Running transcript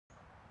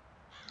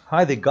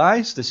Hi there,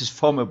 guys. This is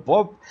Farmer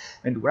Bob,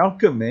 and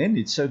welcome, man.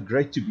 It's so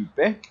great to be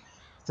back.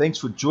 Thanks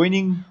for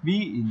joining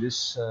me in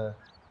this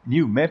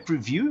new map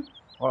review.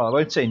 Well, I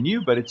won't say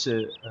new, but it's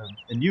a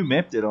new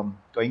map that I'm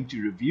going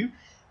to review.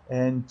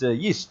 And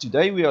yes,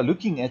 today we are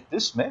looking at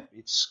this map.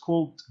 It's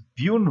called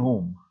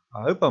Bjornholm.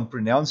 I hope I'm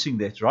pronouncing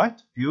that right.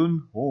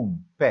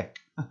 Bjornholm pack.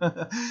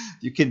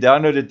 You can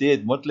download it there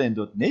at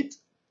modland.net.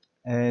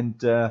 And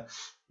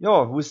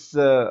yeah,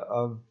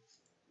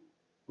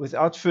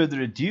 without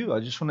further ado, I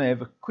just want to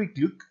have a quick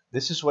look.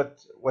 This is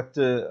what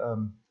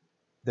the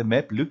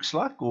map looks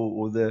like,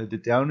 or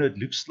the download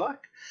looks like.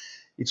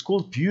 It's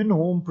called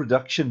Bjornholm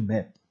Production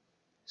Map.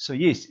 So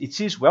yes, it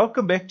says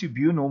welcome back to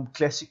Bjornholm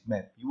Classic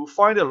Map. You will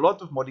find a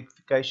lot of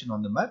modification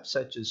on the map,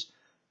 such as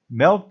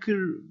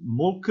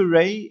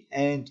Molkerij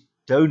and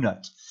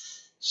Donut.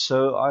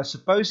 So I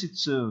suppose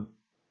it's a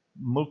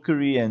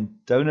Molkerij and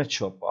Donut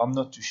shop. I'm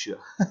not too sure.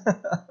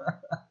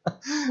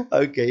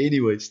 Okay,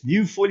 anyways,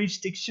 new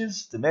foliage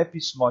textures. The map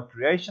is my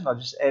creation. I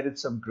just added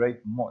some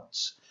great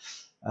mods.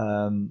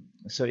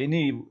 So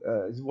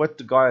what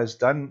the guy has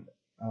done,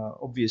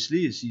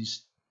 obviously, is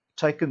he's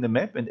taken the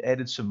map and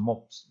added some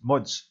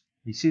mods.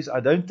 He says, I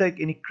don't take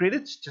any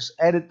credits, just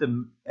edited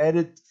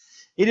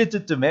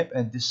the map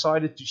and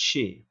decided to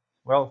share.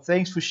 Well,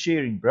 thanks for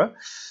sharing, bro.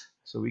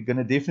 So we're going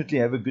to definitely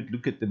have a good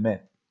look at the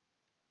map.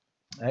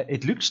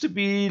 It looks to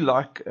be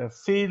like a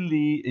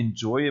fairly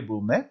enjoyable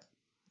map,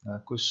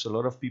 because a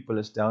lot of people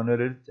has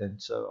downloaded it, and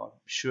so I'm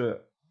sure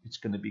it's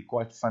going to be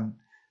quite fun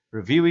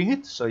reviewing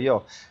it. So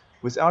yeah,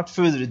 without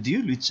further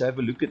ado, let's have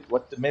a look at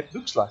what the map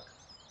looks like.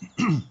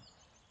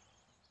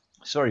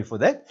 Sorry for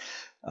that.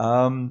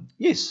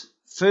 Yes,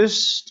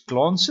 first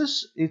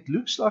glances, it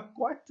looks like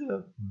quite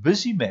a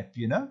busy map,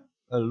 you know,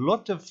 a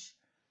lot of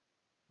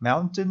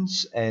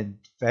mountains and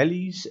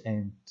valleys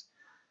and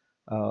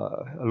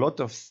a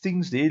lot of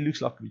things there.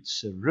 Looks like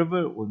it's a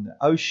river or an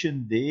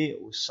ocean there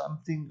or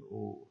something,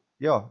 or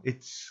yeah,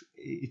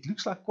 it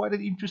looks like quite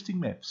an interesting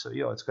map. So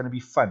yeah, it's going to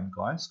be fun,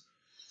 guys.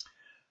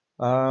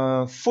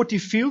 40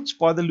 fields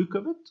by the look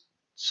of it.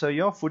 So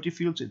yeah, 40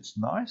 fields, it's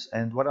nice.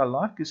 And what I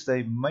like is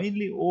they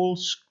mainly all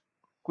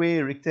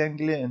square,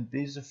 rectangular, and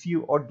there's a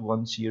few odd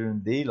ones here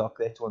and there, like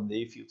that one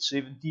there, field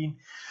 17.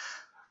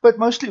 But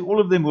mostly all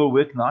of them will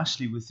work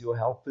nicely with your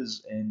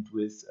helpers and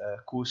with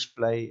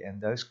courseplay and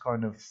those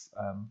kind of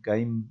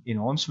game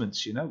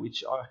enhancements, you know,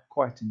 which I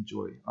quite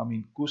enjoy. I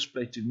mean,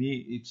 courseplay to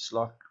me, it's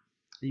like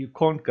you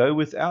can't go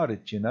without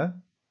it, you know.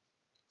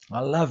 I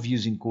love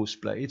using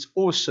courseplay. It's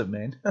awesome,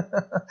 man.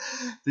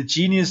 The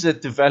genius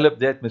that developed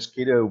that must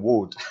get an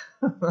award.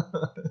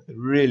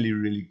 Really,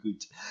 really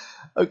good.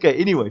 Okay,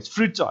 anyways,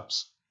 fruit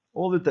types.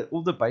 All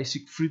the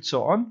basic fruits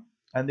are on,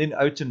 and then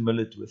oat and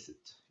millet with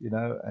it, you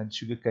know, and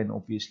sugarcane,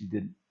 obviously,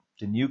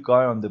 the new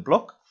guy on the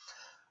block.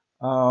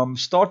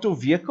 Starter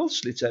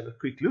vehicles, let's have a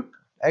quick look.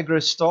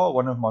 AgroStar,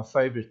 one of my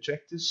favorite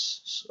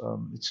tractors.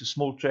 It's a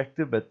small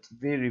tractor, but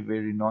very,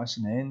 very nice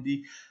and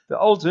handy. The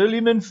old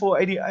Hurleyman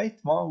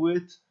 488, my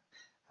word.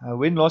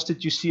 When last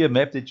did you see a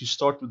map that you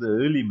start with a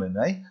Hurleyman,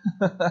 eh?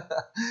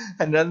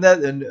 and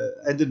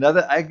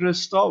another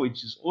AgroStar,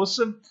 which is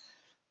awesome.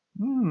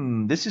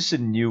 This is a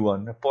new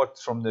one, apart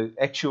from the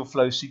actual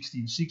Flow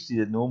 1660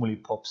 that normally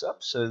pops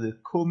up. So the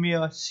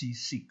Comia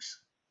C6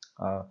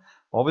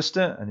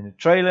 harvester, and then a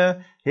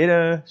trailer,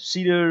 header,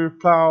 seeder,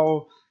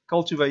 plow,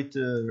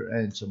 cultivator,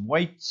 and some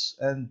weights.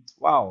 And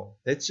wow,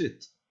 that's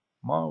it.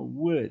 My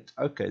word.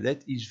 Okay,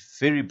 that is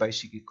very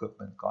basic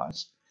equipment,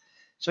 guys.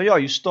 So yeah,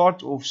 you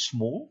start off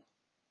small,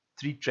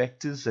 3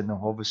 tractors and a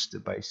harvester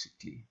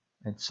basically,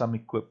 and some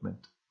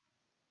equipment.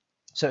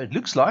 So it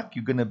looks like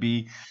you're going to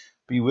be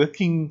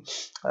working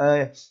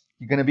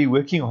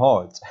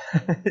hard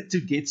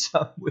to get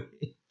somewhere.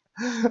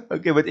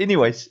 Okay, but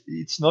anyways,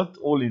 it's not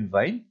all in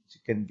vain. You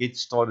can get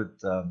started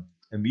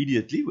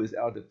immediately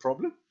without a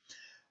problem.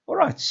 All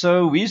right,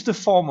 so where's the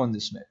farm on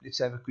this map? Let's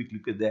have a quick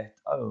look at that.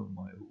 Oh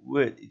my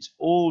word, it's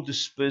all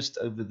dispersed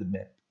over the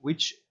map,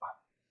 which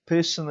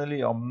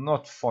personally I'm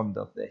not fond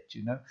of that,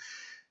 you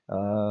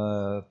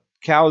know.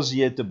 Cows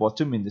here at the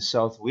bottom in the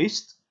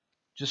southwest.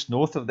 Just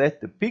north of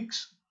that, the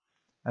pigs.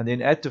 And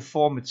then at the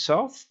farm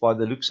itself, by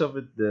the looks of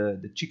it,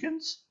 the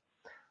chickens.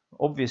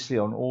 Obviously,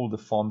 on all the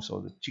farms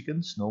are the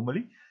chickens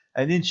normally.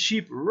 And then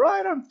sheep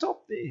right on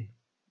top there.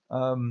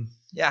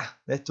 Yeah,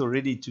 that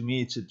already, to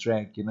me, it's a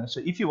drag, you know.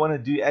 So if you want to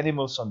do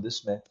animals on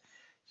this map,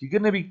 you're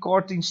going to be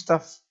carting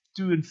stuff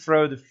to and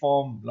fro the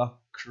farm like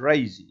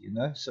crazy, you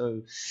know.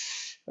 So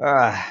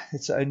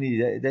it's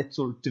only that's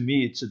all, to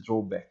me, it's a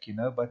drawback, you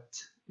know.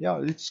 But yeah,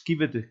 let's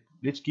give it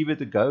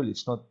a go.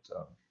 Let's not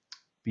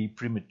be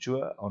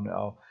premature on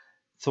our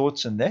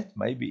thoughts on that.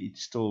 Maybe it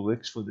still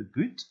works for the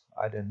good.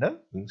 I don't know.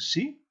 We'll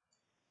see.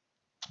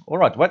 All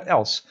right, what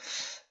else?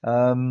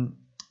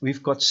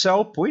 We've got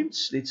sell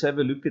points. Let's have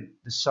a look at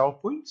the sell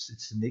points.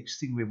 It's the next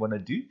thing we want to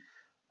do.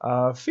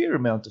 Fair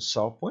amount of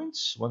sell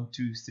points. 1,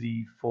 2,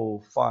 3,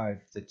 4,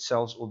 5. That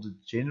sells all the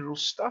general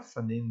stuff,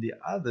 and then the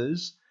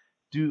others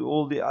do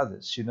all the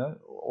others, you know,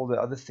 all the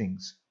other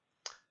things.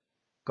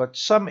 Got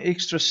some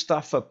extra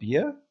stuff up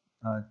here.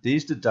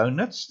 There's the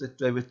donuts that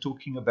they were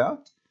talking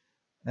about.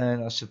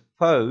 And I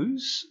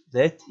suppose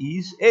that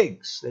is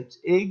eggs. That's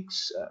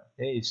eggs.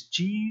 There's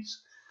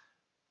cheese.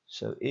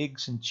 So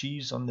eggs and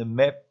cheese on the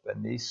map.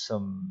 And there's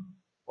some,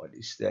 what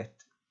is that?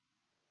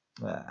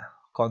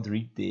 Can't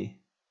read there.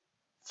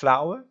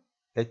 Flour.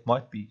 That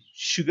might be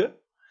sugar.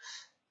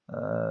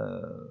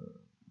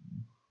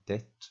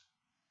 That,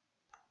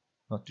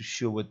 not too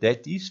sure what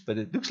that is, but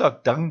it looks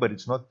like dung, but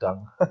it's not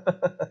dung.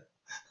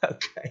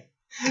 Okay.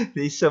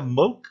 There's some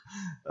milk.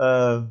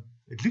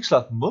 It looks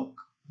like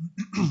milk.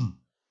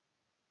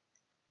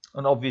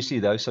 And obviously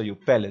those are your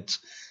pallets.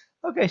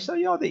 Okay, so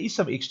yeah, there is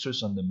some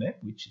extras on the map,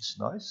 which is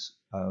nice.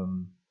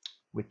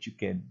 Which you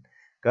can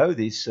go.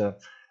 There's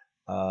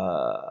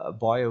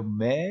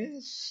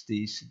biomass,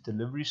 there's a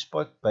delivery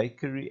spot,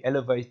 bakery,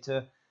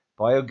 elevator,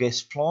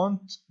 biogas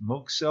plant,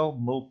 milk cell,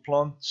 milk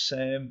plant,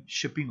 SAM,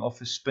 shipping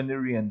office,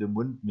 spinnery, and the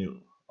windmill.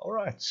 All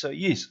right, so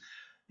yes,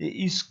 there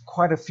is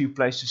quite a few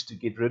places to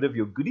get rid of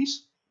your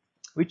goodies,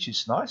 which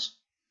is nice.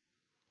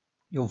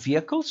 Your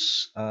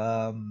vehicles,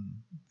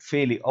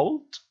 fairly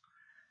old.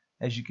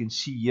 As you can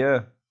see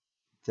here,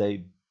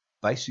 they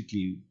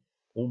basically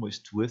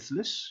almost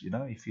worthless, you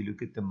know, if you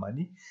look at the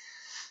money.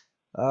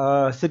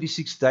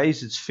 36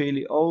 days, it's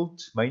fairly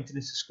old.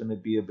 Maintenance is going to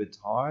be a bit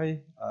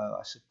high,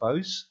 I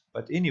suppose.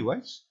 But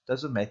anyways,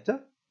 doesn't matter.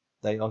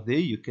 They are there.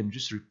 You can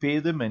just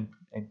repair them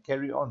and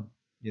carry on,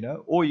 you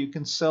know. Or you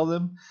can sell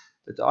them.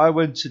 But I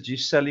won't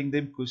suggest selling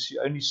them because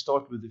you only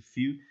start with a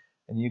few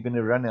and you're going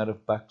to run out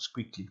of bucks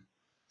quickly.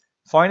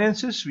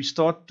 Finances, we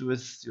start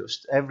with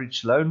just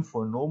average loan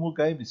for a normal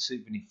game. It's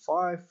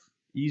 75.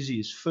 Easy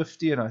is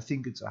 50. And I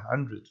think it's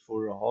 100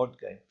 for a hard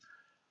game.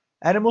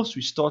 Animals,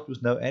 we start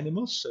with no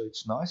animals, so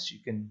it's nice. You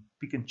can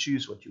pick and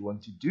choose what you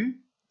want to do.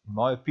 In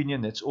my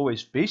opinion, that's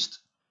always best.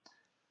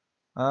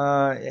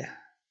 In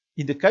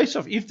the case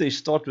of if they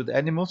start with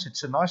animals,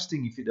 it's a nice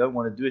thing if you don't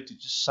want to do it to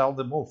just sell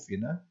them off, you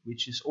know,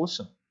 which is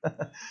awesome.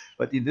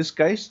 But in this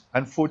case,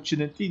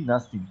 unfortunately,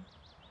 nothing.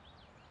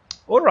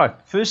 All right,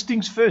 first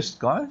things first,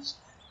 guys.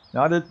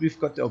 Now that we've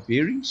got our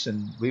bearings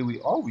and where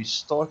we are, we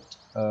start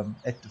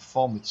at the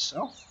farm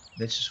itself.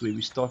 This is where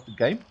we start the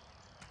game.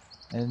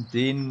 And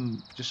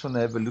then just want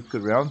to have a look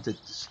around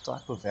at this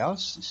type of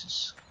house. This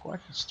is quite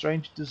a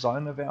strange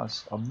design of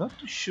house. I'm not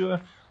too sure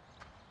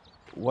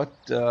what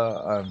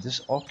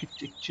this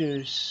architecture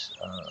is.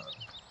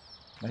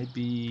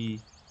 Maybe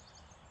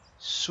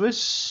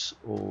Swiss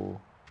or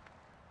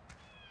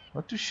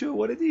not too sure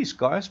what it is,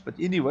 guys. But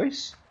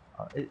anyways,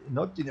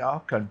 not in our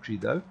country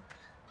though.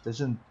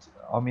 Doesn't,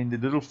 I mean, the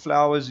little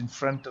flowers in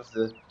front of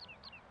the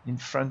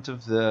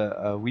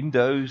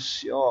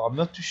windows. Yeah, I'm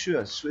not too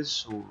sure.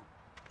 Swiss or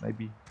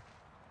maybe,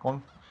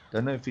 don't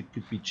know if it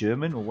could be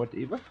German or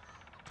whatever.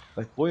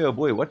 But boy, oh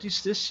boy, what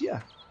is this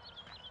here?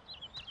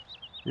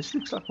 This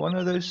looks like one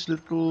of those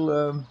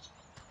little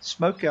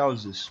smoke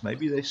houses.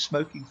 Maybe they're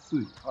smoking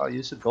food. Oh,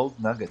 here's a gold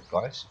nugget,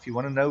 guys. If you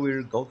want to know where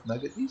a gold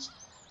nugget is,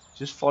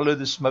 just follow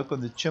the smoke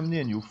on the chimney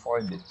and you'll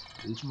find it.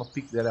 Let's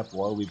pick that up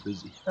while we're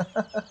busy.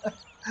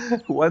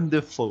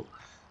 Wonderful.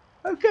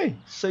 Okay,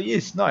 so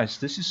yes, nice.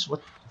 This is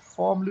what the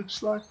farm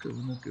looks like.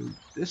 I'm going to go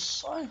this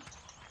side.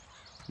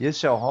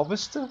 Here's our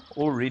harvester,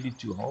 all ready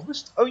to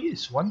harvest. Oh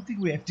yes, one thing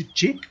we have to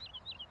check,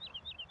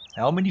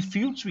 how many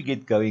fields we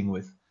get going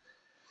with.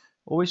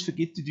 Always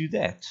forget to do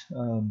that.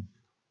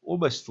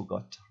 Almost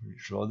forgot.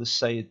 I'd rather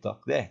say it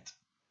like that.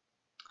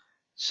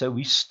 So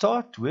we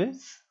start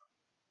with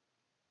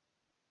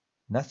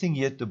nothing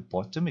here at the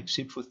bottom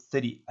except for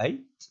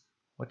 38.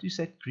 What is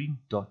that green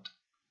dot?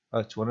 Oh,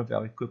 it's one of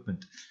our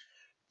equipment.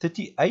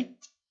 38,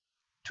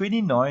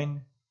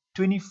 29,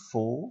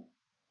 24.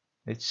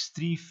 That's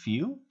 3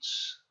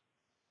 fields.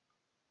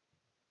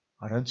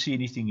 I don't see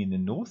anything in the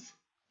north.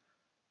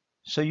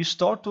 So you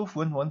start off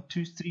with 1,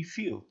 2, 3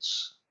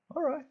 fields.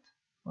 All right,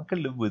 I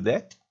can live with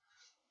that.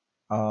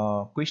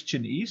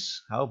 Question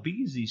is, how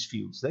big is these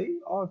fields? They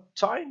are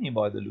tiny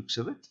by the looks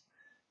of it.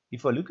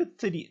 If I look at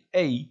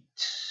 38,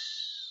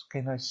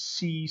 can I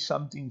see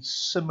something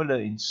similar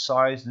in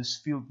size? This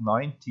field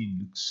 19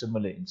 looks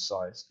similar in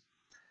size.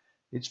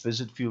 Let's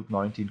visit field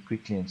 19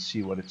 quickly and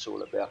see what it's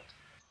all about.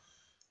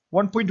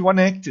 1.1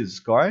 hectares,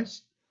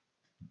 guys.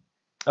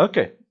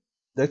 Okay,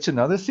 that's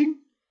another thing.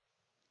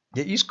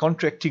 There is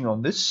contracting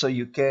on this, so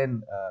you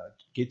can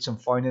get some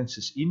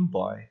finances in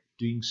by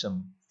doing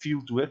some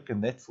field work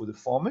and that for the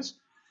farmers.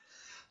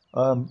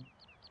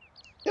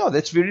 Yeah,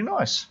 that's very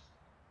nice.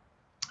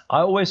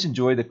 I always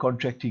enjoy the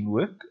contracting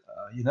work,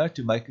 you know,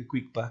 to make a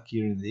quick buck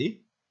here and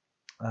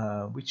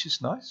there, which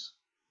is nice.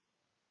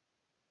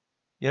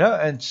 You know,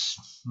 and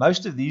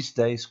most of these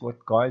days,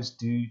 what guys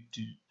do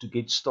to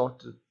get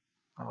started,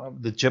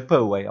 the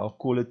Jippo way, I'll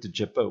call it the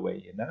Jippo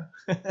way, you know,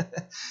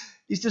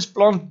 is just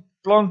plant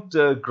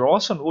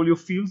grass on all your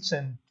fields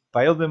and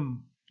bale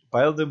them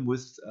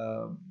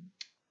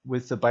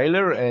with the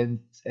baler and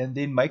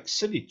then make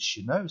silage,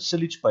 you know,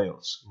 silage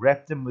bales,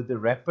 wrap them with the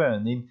wrapper,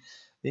 and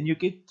then you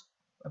get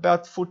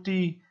about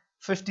 40-50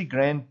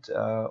 grand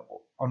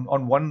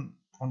on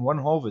one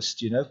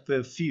harvest, you know,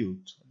 per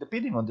field,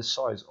 depending on the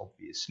size,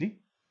 obviously.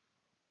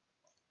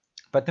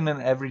 but in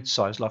an average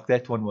size, like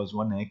that one was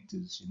 1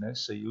 hectares,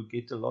 so you'll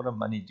get a lot of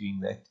money doing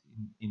that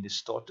in the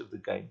start of the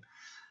game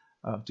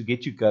to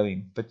get you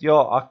going. But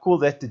yeah, I call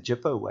that the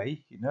Jippo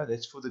way,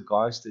 that's for the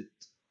guys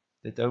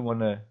that don't want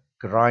to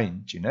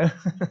grind,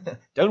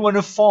 don't want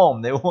to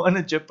farm, they want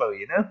a Jippo,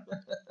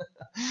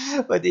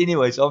 But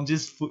anyways, I'm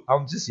just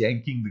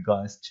yanking the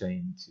guy's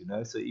chains,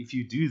 so if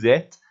you do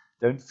that,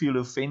 don't feel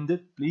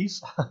offended,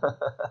 please.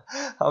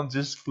 I'm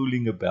just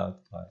fooling about,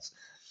 guys.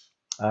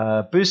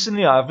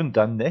 Personally, I haven't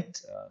done that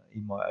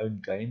in my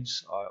own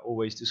games. I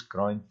always just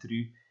grind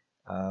through,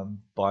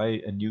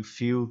 buy a new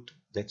field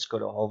that's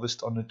got a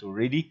harvest on it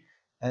already,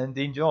 and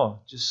then yeah,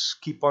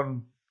 just keep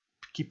on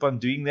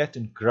doing that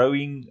and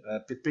growing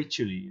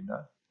perpetually.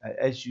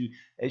 As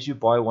you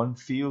buy one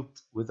field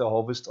with a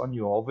harvest on,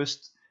 you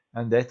harvest,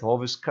 and that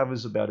harvest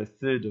covers about a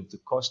third of the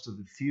cost of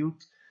the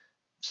field.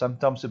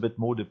 Sometimes a bit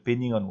more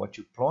depending on what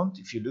you plant.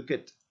 If you look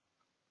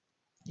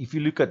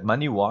at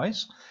money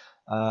wise,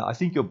 I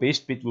think your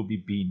best bet will be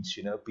beans.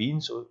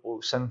 Beans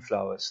or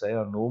sunflowers. They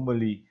are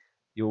normally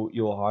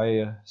your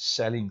higher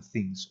selling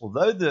things.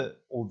 Although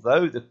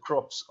the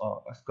crops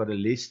have got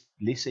a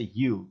lesser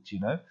yield.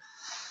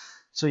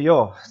 So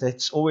yeah,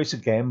 that's always a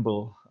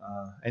gamble.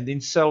 And then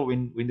sell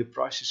when the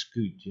price is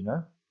good.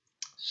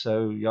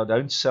 So yeah,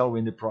 don't sell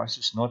when the price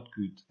is not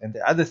good. And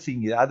the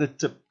other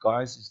tip,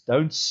 guys, is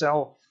don't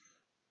sell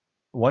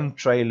one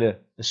trailer,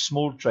 a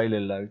small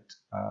trailer load.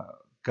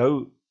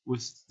 Go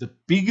with the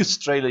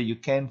biggest trailer you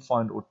can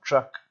find or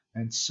truck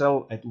and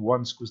sell at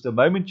once, because the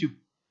moment you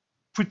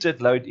put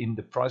that load in,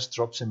 the price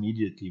drops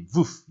immediately.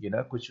 Woof,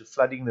 because you're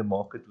flooding the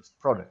market with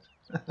product.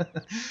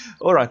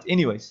 All right,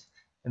 anyways,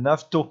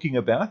 enough talking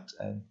about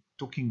and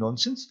talking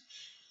nonsense.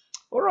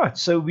 All right,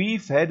 so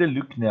we've had a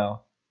look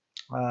now.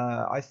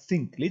 I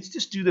think let's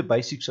just do the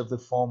basics of the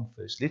farm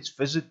first. Let's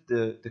visit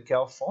the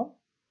cow farm.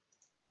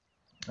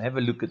 Have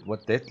a look at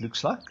what that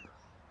looks like.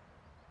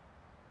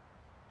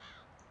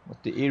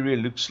 What the area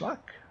looks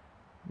like.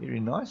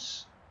 Very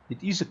nice.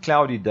 It is a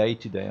cloudy day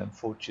today,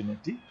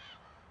 unfortunately.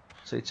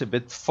 So it's a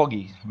bit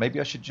foggy. Maybe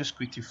I should just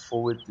quickly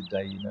forward the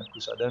day,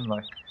 because I don't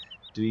like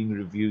doing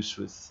reviews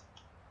with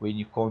when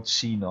you can't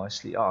see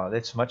nicely.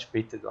 That's much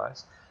better,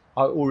 guys.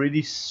 I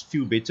already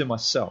feel better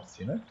myself,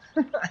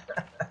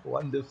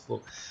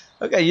 Wonderful.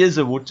 Okay, here's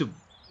a water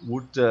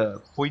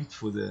point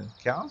for the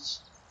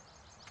cows.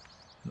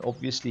 And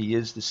obviously,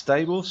 here's the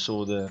stables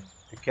or the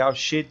cow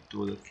shed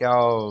or the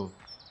cow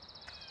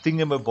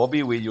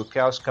thingamabobby where your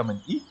cows come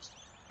and eat.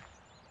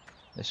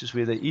 This is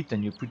where they eat,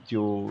 and you put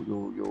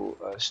your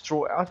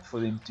straw out for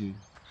them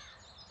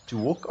to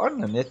walk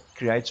on, and that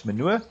creates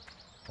manure.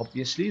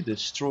 Obviously, the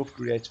straw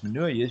creates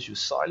manure. Here's your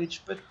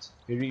silage pit,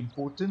 very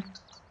important.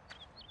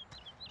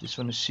 Just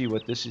want to see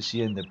what this is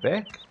here in the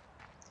back.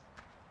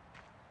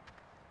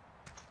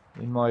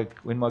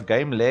 When my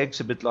game lags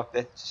a bit like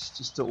that, it's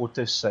just the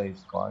auto save,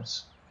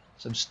 guys.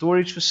 Some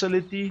storage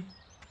facility,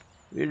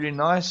 very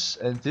nice.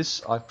 And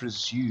this, I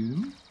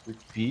presume, would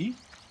be.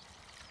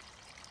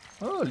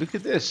 Oh, look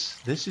at this.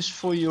 This is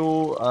for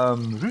your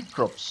root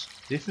crops.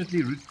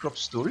 Definitely root crop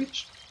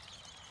storage.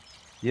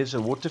 Here's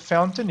a water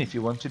fountain if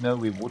you want to know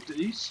where water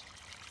is.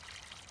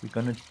 We're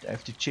going to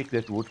have to check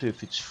that water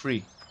if it's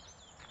free.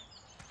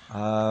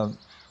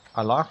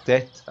 I like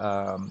that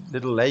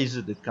little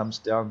laser that comes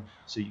down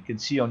so you can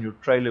see on your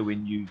trailer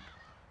when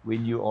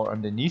you are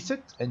underneath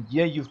it. And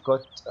here you've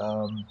got,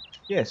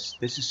 yes,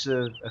 this is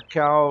a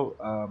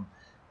cow,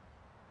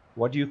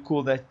 what do you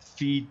call that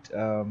feed?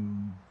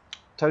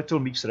 Total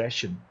mixed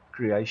ration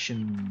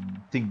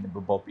creation thing,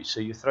 Bobby. So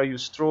you throw your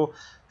straw.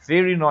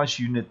 Very nice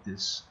unit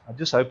this. I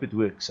just hope it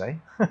works, eh?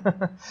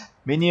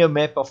 Many a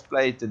map I've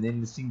played and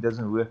then the thing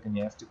doesn't work and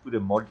you have to put a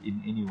mod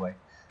in anyway.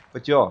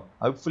 But yeah,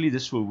 hopefully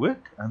this will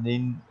work, and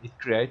then it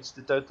creates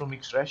the total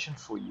mixed ration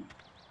for you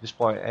just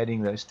by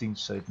adding those things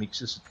so it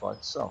mixes it by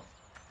itself.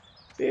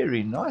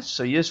 Very nice.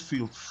 So here's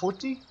field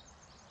 40,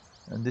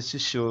 and this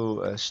is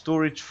your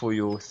storage for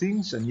your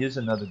things, and here's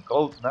another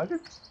gold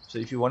nugget. So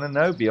if you want to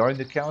know, behind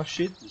the cow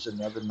shed there's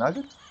another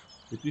nugget.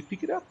 Let me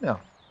pick it up now.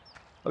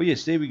 Oh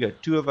yes, there we go,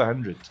 2 of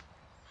 100.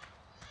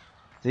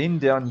 Then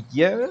down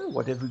here,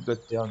 what have we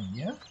got down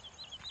here?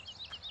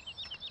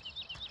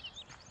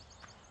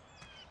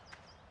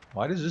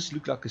 Why does this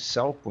look like a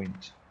sell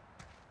point?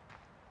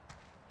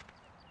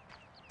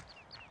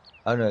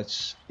 Oh no,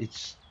 it's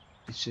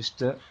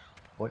just a,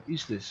 what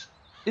is this?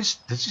 This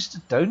is the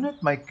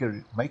donut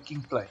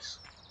making place.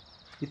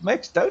 It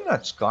makes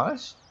donuts,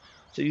 guys.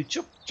 So you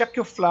chuck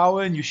your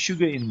flour and your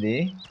sugar in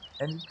there,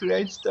 and it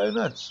creates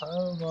donuts.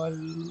 Oh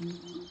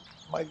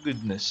my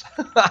goodness!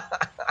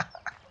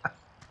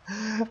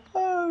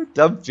 Oh,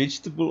 dump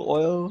vegetable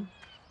oil,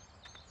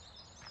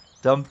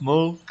 dump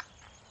milk.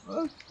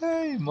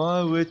 Okay,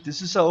 my word,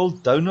 this is a whole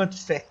donut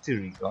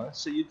factory, guys.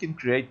 So you can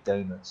create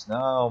donuts.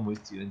 Now I'm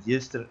with you. And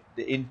here's the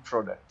end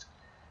product.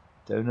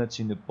 Donuts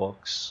in a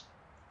box.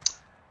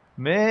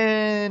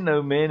 Man,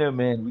 oh man, oh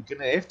man. We're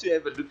going to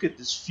have a look at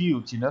this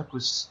field,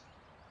 because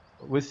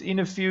within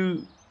a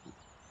few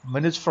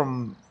minutes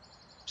from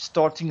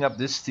starting up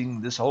this thing,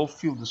 this whole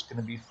field is going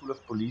to be full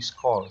of police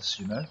cars,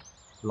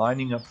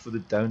 lining up for the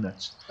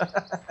donuts.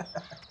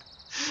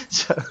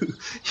 So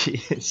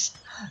yes,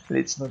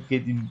 let's not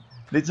get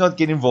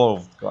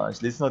involved,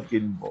 guys. Let's not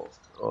get involved.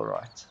 All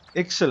right,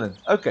 excellent.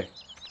 Okay,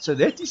 so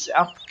that is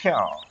our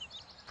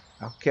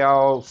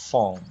cow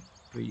farm,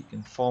 where you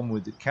can farm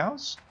with the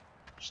cows.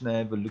 Just now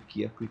have a look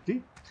here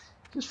quickly,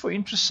 just for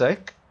interest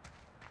sake.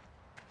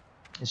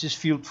 This is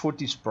field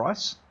 40's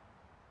price.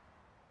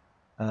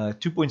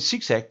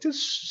 2.6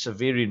 hectares. It's a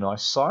very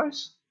nice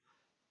size.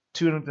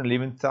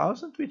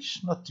 211,000, which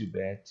is not too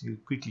bad. You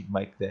quickly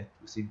make that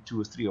within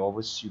 2 or 3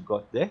 hours. You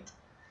got that.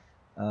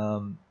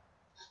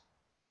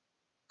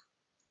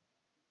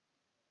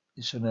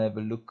 Just want to have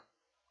a look.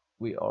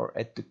 We are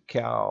at the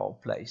cow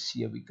place.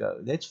 Here we go.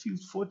 That's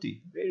field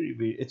 40. Very,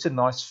 very. It's a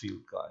nice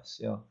field, guys.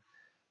 Yeah.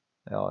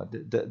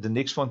 The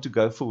next one to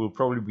go for will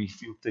probably be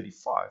field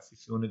 35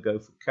 if you want to go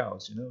for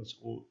cows. You know, it's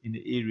all in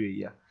the area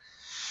here.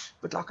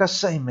 But like I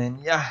say, man,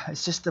 yeah,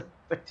 it's just a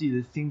pity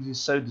that things are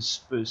so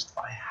dispersed.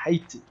 I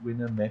hate it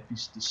when a map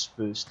is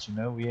dispersed. You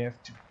know, we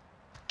have to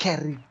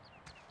carry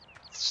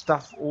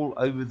stuff all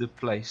over the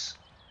place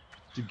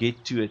to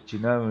get to it, you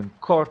know, and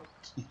cart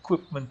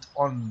equipment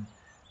on.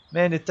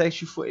 Man, it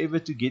takes you forever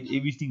to get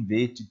everything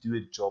there to do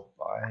a job.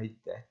 I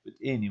hate that. But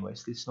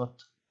anyways, let's not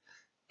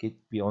get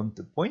beyond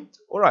the point.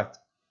 All right.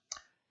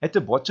 At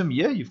the bottom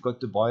here, you've got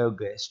the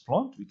biogas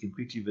plant. We can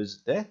quickly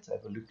visit that.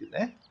 Have a look at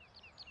that.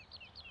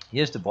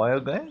 Here's the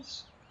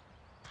biogas.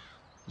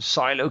 The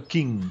Silo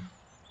King.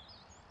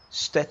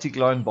 Static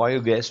line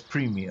biogas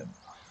premium.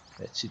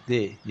 That's it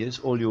there. Here's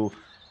all your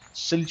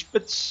silage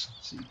pits.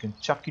 So you can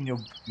chuck in your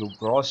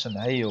grass and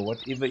hay or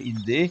whatever in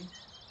there.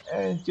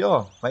 And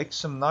yeah, make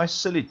some nice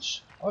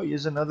silage. Oh,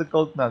 here's another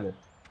gold nugget.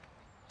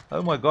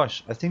 Oh my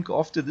gosh, I think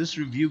after this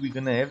review we're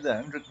going to have the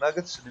 100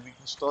 nuggets and then we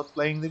can start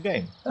playing the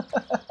game.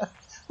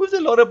 With a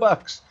lot of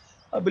bucks.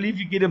 I believe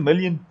you get £1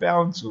 million or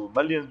 $1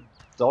 million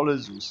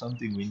or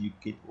something when you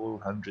get all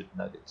 100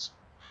 nuggets.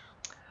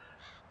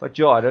 But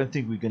yeah, I don't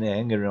think we're going to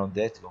hang around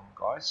that long,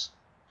 guys.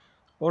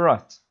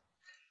 Alright.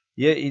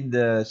 Here in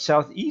the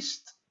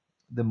southeast,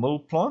 the mill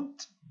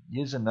plant.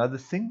 Here's another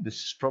thing. This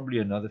is probably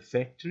another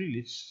factory.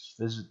 Let's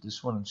visit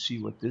this one and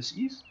see what this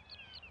is.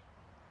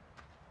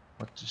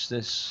 What is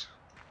this?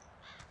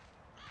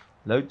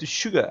 Load the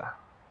sugar.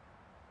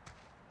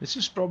 This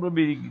is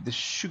probably the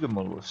sugar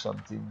mill or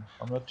something.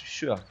 I'm not too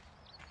sure.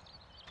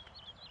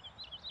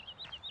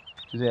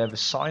 Do they have a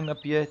sign up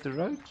here at the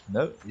road?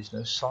 No, there's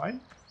no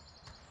sign.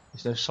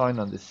 There's no sign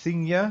on the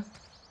thing here.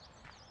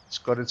 It's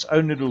got its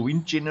own little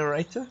wind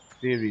generator.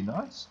 Very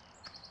nice.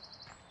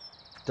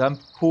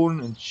 Dump corn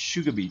and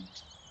sugar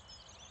beet.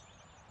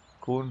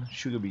 Corn,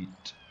 sugar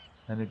beet.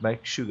 And it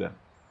makes sugar.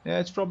 Yeah,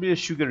 it's probably a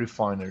sugar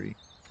refinery.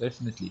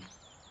 Definitely.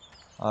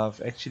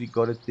 I've actually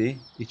got it there.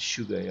 It's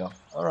sugar, yeah.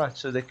 Alright,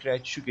 so they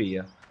create sugar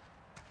here.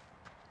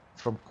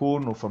 From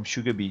corn or from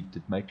sugar beet,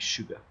 it makes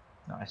sugar.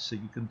 Nice, so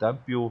you can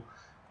dump your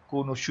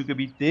corn or sugar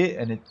beet there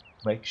and it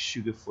makes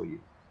sugar for you.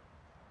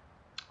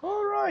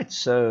 Alright,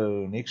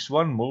 so next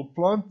one, mill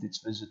plant. Let's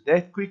visit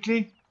that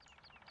quickly.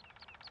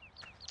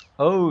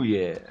 Oh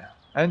yeah.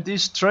 And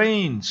there's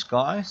trains,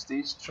 guys.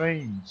 There's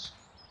trains.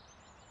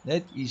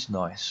 That is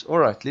nice.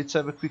 Alright, let's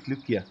have a quick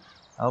look here.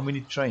 How many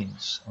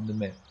trains on the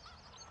map?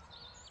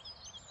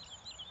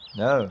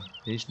 No,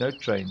 there's no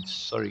trains.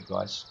 Sorry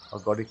guys, I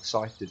got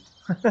excited.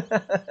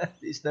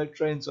 There's no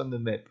trains on the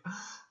map.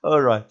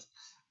 Alright.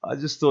 I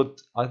just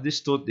thought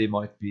there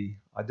might be.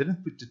 I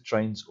didn't put the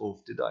trains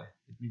off, did I?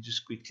 Let me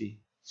just quickly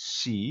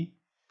see.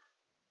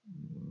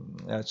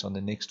 That's on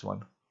the next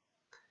one.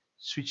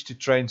 Switch to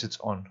trains, it's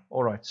on.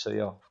 Alright, so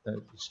yeah,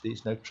 no,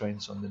 there's no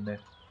trains on the map.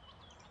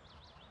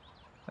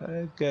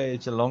 Okay,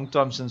 it's a long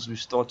time since we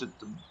started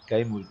the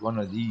game with one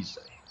of these.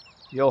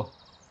 Yo,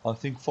 I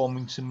think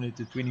Farming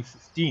Simulator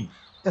 2015.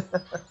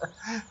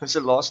 That's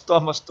the last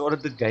time I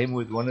started the game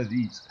with one of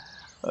these.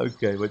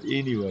 Okay, but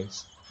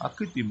anyways, I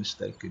could be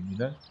mistaken, you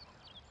know.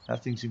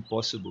 Nothing's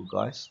impossible,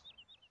 guys.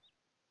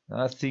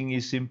 Nothing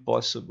is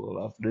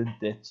impossible. I've learned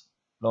that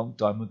long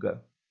time ago.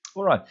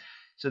 Alright,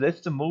 so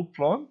that's the mill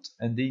plant.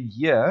 And then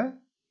here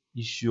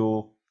is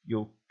your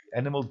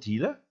animal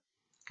dealer.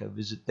 Go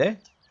visit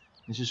that.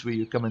 This is where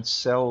you come and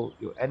sell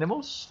your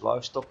animals.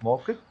 Livestock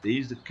market.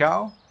 There's the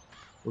cow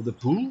or the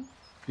bull.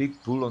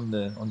 Big bull on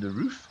the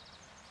roof.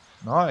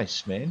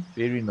 Nice, man.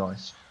 Very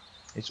nice.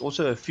 It's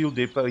also a fuel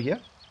depot here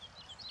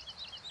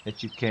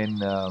that you can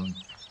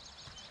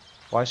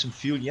buy some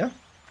fuel here.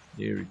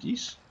 There it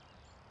is.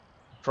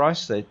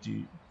 Price that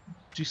you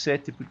too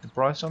sad to put the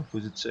price on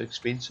because it's so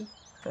expensive.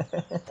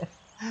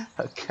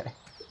 Okay.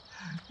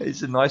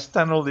 It's a nice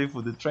tunnel there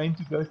for the train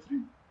to go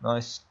through.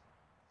 Nice.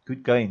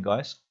 Good going,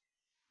 guys.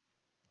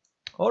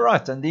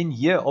 Alright, and then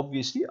here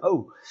obviously,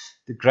 oh,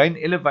 the grain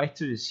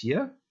elevator is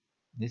here.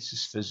 Let's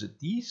just visit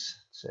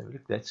these. So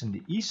look, that's in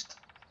the east.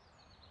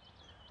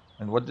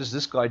 And what does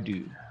this guy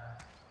do?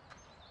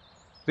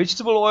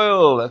 Vegetable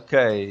oil.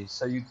 Okay,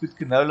 so you put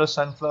canola,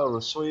 sunflower or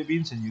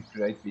soybeans and you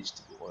create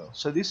vegetable oil.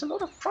 So there's a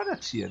lot of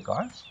products here,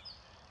 guys,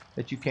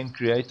 that you can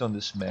create on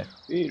this map.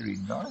 Very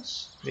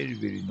nice. Very,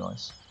 very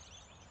nice.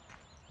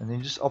 And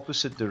then just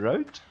opposite the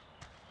road,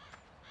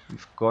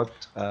 we've got,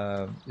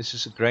 this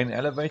is a grain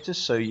elevator,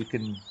 so you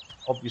can,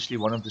 obviously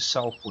one of the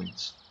sell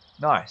points.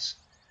 Nice.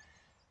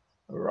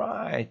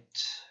 Right.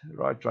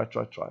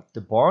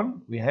 The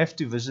barn, we have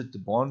to visit the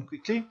barn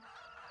quickly.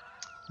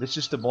 This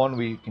is the barn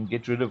where you can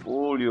get rid of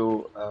all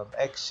your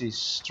excess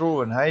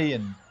straw and hay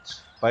and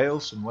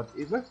bales and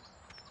whatever.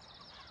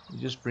 You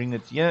just bring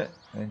it here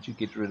and you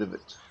get rid of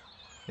it.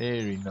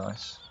 Very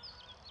nice.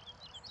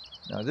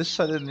 Now this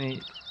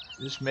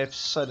map's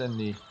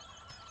suddenly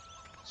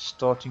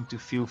starting to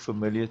feel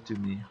familiar to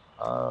me.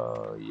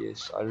 Oh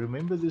yes, I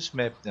remember this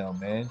map now,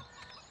 man.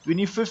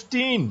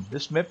 2015.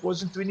 This map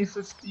was in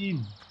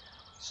 2015.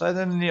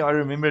 Suddenly I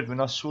remembered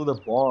when I saw the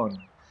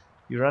barn.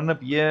 You run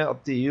up here,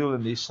 up the hill,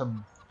 and there's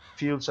some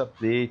fields up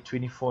there,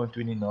 24 and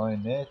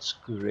 29. That's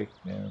correct,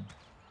 man.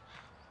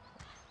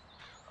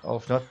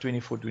 Oh, not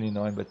 24,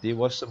 29, but there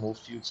was some more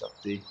fields up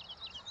there.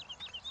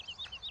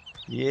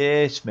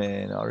 Yes,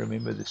 man, I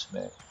remember this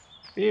map.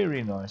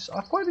 Very nice.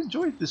 I quite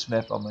enjoyed this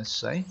map, I must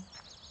say.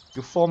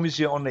 Your farm is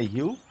here on a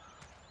hill,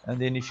 and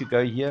then if you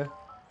go here,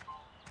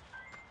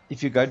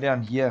 if you go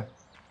down here,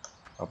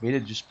 I better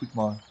just put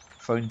my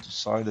phone to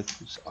silent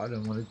because I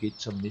don't want to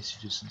get some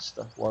messages and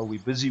stuff while we're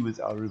busy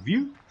with our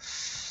review,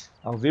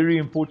 our very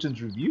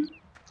important review.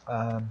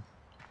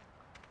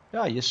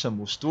 Yeah, here's some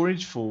more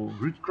storage for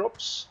root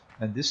crops,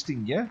 and this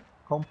thing here,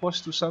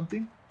 compost or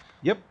something.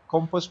 Yep,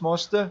 compost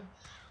master,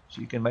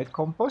 so you can make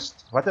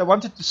compost. What I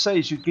wanted to say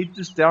is you get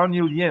this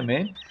downhill here,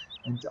 man,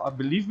 and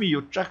believe me,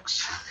 your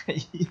trucks,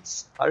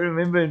 yes, I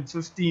remember in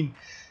 15,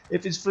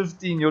 if it's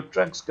 15, your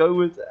trucks go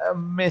with a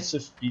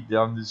massive speed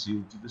down this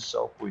hill to the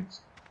sell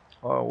points,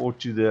 or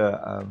to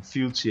the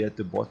fields here at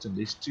the bottom.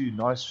 There's two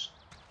nice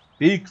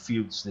big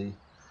fields there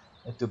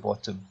at the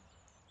bottom.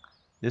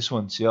 This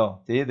one's, yeah,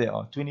 there they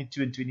are,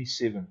 22 and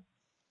 27.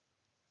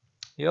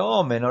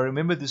 Yeah, man, I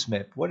remember this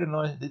map. What a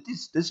nice,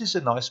 this is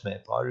a nice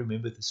map. I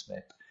remember this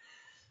map.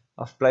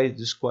 I've played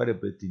this quite a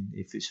bit in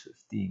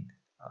FS15.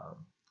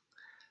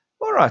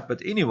 Alright,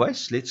 but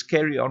anyways, let's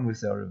carry on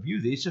with our review.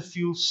 There's a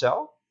fuel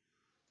cell.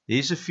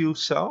 There's a fuel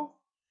cell.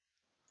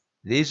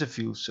 There's a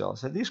fuel cell.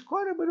 So there's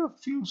quite a bit of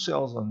fuel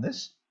cells on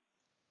this.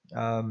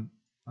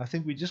 I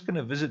think we're just going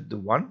to visit the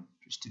one,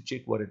 just to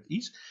check what it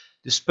is.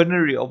 The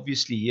spinnery,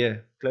 obviously,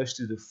 here, close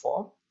to the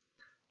farm.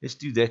 Let's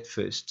do that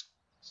first.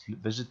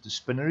 Let's visit the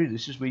spinnery.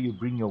 This is where you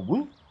bring your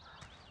wool.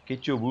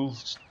 Get your wool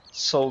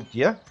sold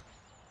here.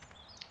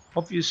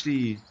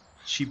 Obviously,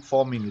 sheep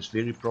farming is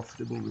very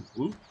profitable with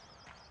wool.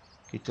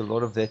 Get a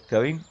lot of that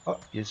going. Oh,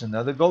 here's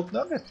another gold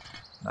nugget.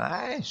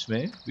 Nice,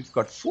 man. We've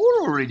got 4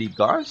 already,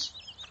 guys.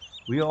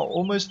 We are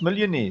almost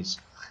millionaires.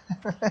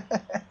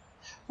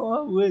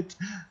 Oh, wait.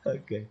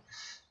 Okay.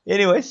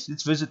 Anyways,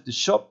 let's visit the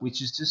shop,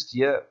 which is just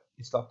here.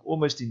 It's like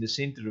almost in the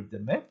center of the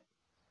map.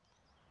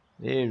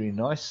 Very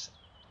nice.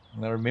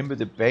 And I remember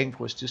the bank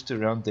was just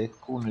around that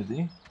corner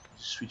there.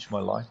 Just switch my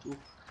light off.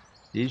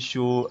 There's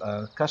your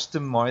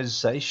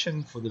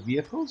customization for the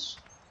vehicles.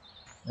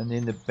 And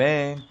then the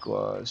bank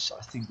was,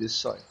 I think, this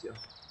side, yeah.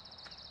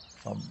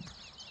 If I'm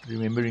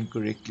remembering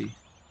correctly.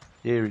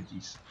 There it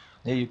is.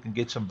 There you can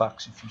get some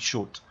bucks if you're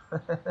short.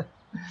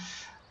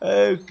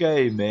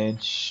 Okay, man.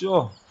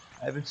 Sure.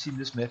 I haven't seen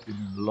this map in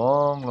a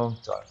long, long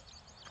time.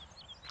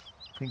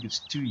 I think it's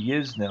 2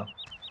 years now.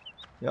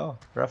 Yeah,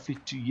 roughly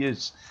 2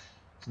 years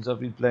since I've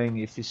been playing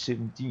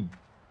FS17.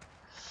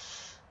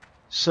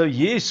 So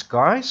yes,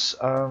 guys.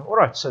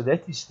 Alright, so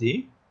that is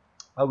there.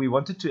 We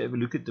wanted to have a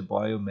look at the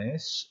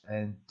biomass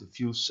and the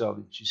fuel cell,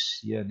 which is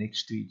here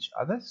next to each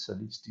other. So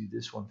let's do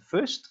this one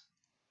first.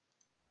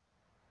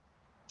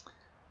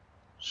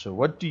 So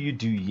what do you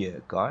do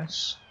here,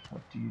 guys?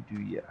 What do you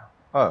do here?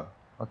 Oh,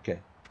 okay.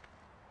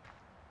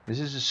 This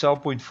is a sell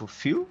point for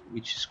fuel,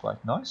 which is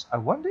quite nice. I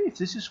wonder if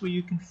this is where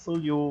you can fill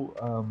your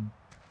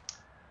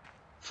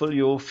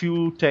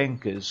fuel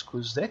tankers,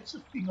 because that's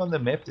the thing on the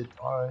map that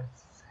I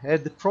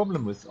had the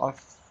problem with. I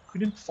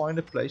couldn't find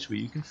a place where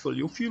you can fill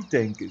your fuel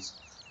tankers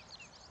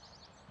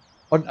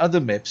on other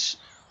maps,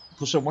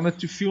 because I wanted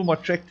to fuel my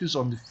tractors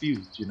on the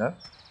field, you know,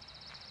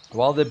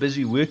 while they're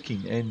busy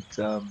working. And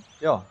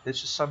yeah, that's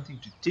just something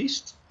to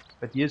test.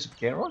 But here's a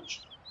garage.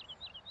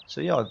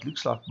 So yeah, it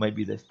looks like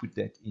maybe they've put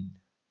that in,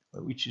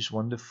 which is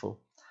wonderful.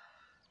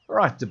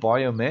 Alright, the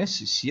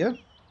biomass is here.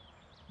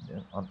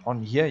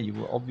 On here you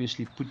will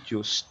obviously put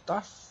your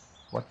stuff.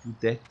 What would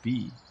that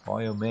be?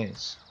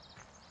 Biomass.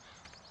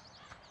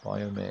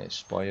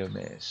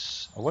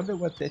 Biomass. I wonder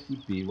what that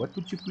would be. What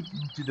would you put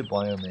into the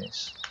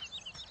biomass?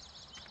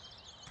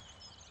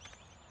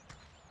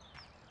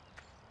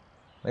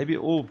 Maybe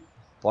all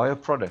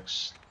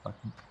bioproducts. Like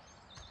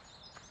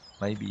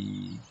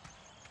maybe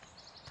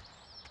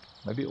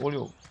all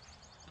your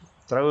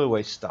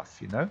throwaway stuff,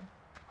 you know?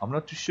 I'm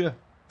not too sure.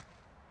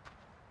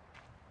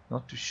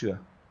 Not too sure.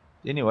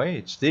 Anyway,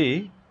 it's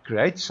there.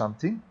 Create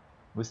something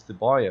with the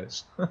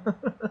bios.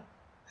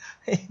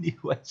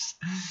 Anyways.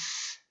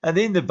 And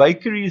then the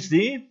bakery is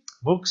there.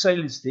 Milk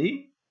sale is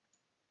there.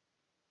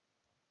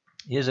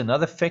 Here's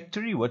another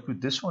factory. What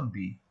would this one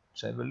be?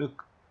 Let's have a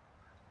look.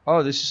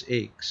 Oh, this is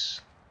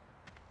eggs.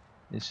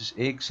 This is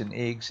eggs and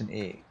eggs and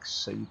eggs.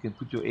 So you can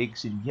put your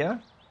eggs in here.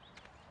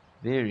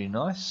 Very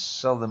nice.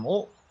 Sell them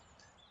all.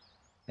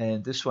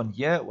 And this one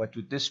here, what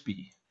would this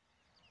be?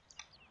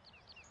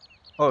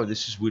 Oh,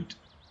 this is wood.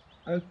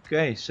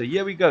 Okay, so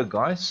here we go,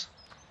 guys.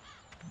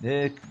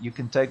 There you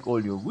can take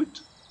all your wood.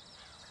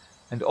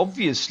 And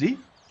obviously,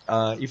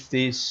 if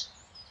there's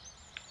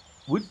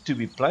wood to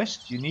be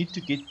placed, you need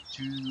to get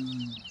to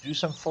do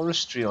some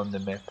forestry on the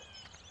map.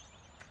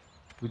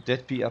 Would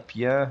that be up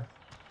here?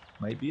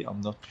 Maybe,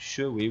 I'm not too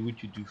sure. Where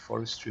would you do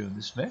forestry on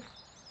this map?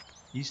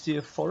 Is there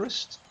a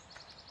forest?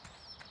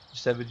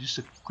 Just have just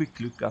a quick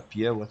look up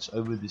here, what's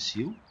over this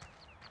hill.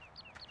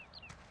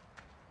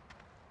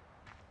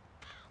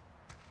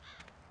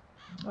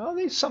 Oh,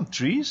 there's some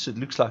trees. It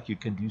looks like you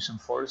can do some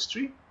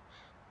forestry.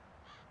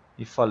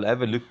 If I'll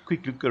have a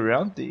quick look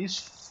around, there is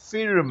a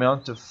fair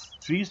amount of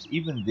trees.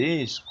 Even there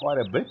is quite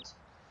a bit.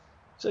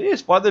 So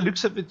yes, by the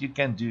looks of it, you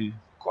can do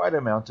quite a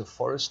amount of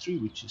forestry,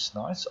 which is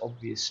nice,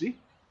 obviously.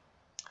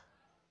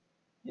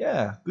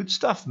 Yeah, good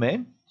stuff,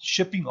 man.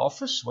 Shipping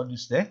office, what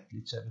is that?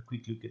 Let's have a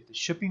quick look at the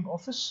shipping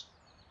office.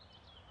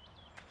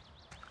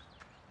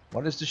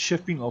 What does the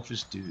shipping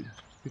office do?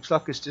 Looks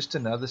like it's just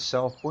another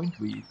sell point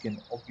where you can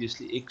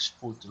obviously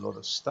export a lot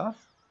of stuff.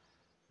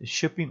 The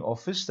shipping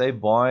office, they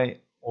buy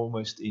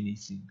almost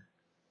anything.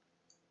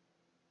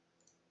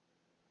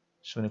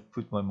 Just want to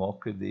put my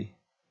marker there.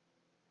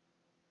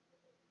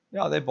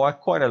 Yeah, they buy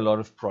quite a lot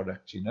of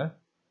product, you know.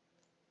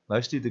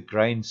 Mostly the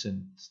grains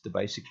and the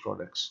basic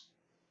products.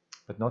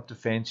 But not the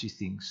fancy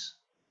things.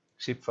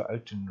 Except for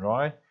oat and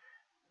rye.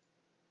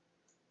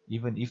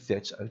 Even if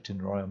that's oat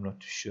and rye, I'm not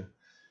too sure.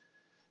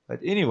 But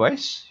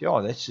anyways,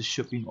 yeah, that's the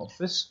shipping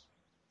office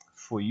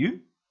for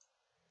you.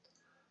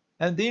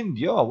 And then,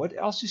 yeah, what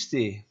else is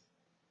there?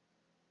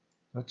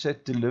 What's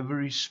that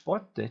delivery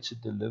spot? That's a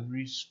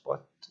delivery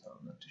spot.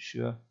 I'm not too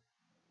sure.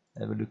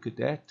 Have a look at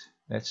that.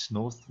 That's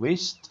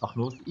northwest,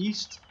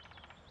 northeast.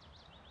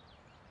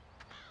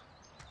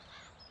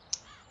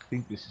 I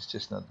think this is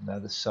just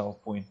another sell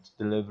point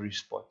delivery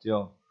spot,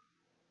 yeah.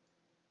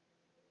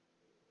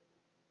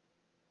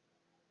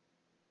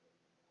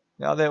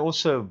 Now they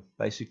also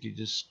basically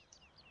just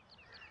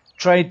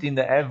trade in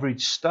the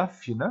average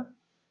stuff, you know.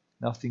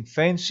 Nothing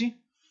fancy.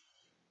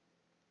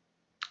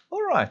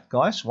 Alright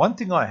guys, one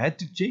thing I had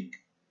to check,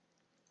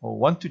 or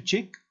want to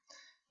check,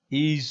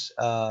 is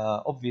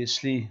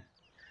obviously,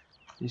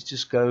 let's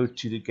just go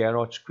to the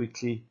garage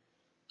quickly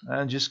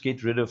and just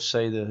get rid of,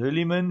 say, the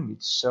Hurleyman.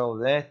 We'd sell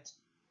that.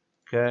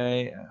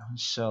 Okay,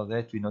 sell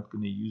that. We're not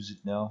going to use it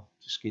now.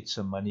 Just get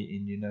some money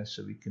in, you know,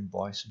 so we can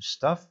buy some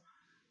stuff.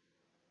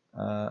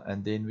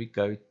 And then we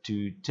go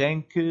to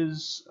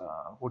tankers,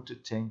 water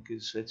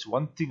tankers. That's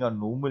one thing I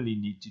normally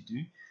need to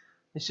do.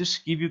 Let's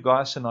just give you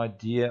guys an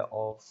idea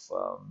of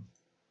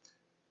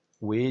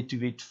where to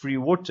get free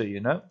water, you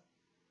know.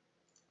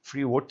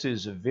 Free water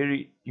is a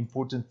very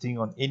important thing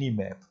on any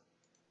map.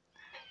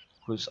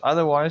 Because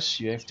otherwise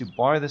you have to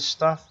buy the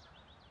stuff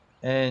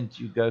and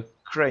you go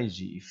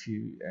crazy if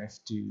you have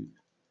to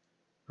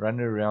run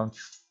around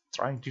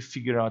trying to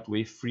figure out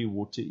where free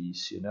water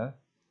is, you know.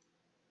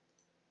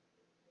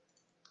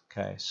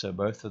 Okay, so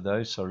both of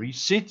those are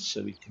reset,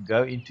 so we can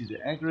go into the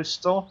agro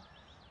store.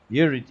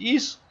 Here it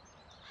is.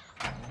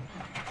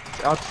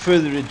 Without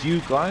further ado,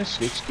 guys,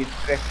 let's get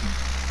cracking.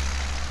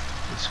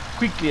 Let's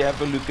quickly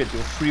have a look at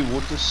your free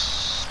water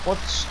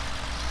spots.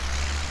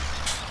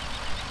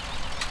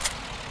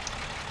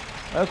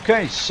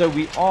 Okay, so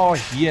we are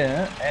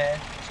here at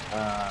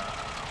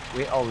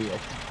where are we at?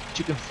 The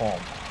chicken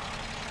farm.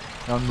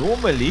 Now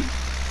normally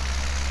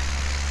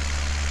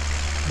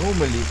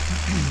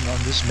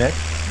on this map,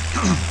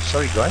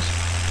 sorry guys,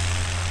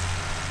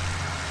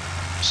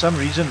 for some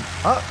reason,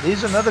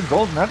 there's another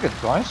gold nugget,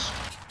 guys.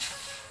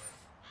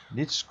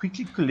 Let's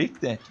quickly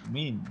collect that. I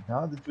mean,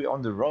 now that we're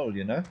on the roll,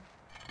 you know.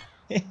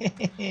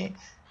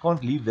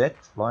 Can't leave that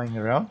lying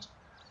around.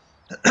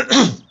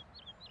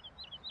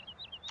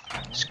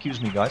 Excuse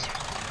me, guys.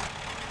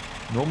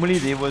 Normally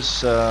there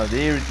was,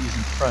 there it is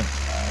in front,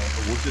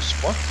 a water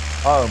spot.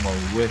 Oh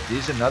my word,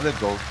 there's another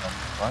gold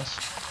nugget, guys.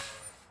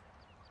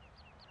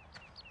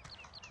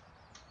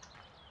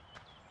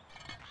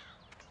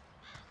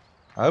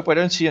 I hope I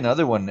don't see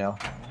another one now.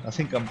 I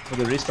think for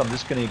the rest I'm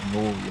just going to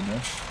ignore, you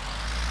know.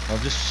 I'll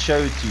just show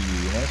it to you,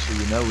 you know, so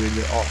you know where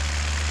they are.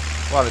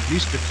 Well, at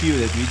least a few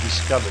that we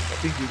discovered. I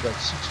think we've got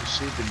 6 or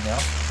 7 now.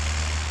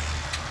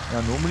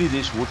 Now normally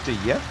there's water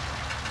here.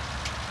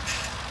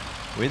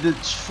 Whether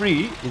it's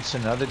free, it's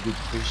another good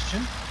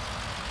question.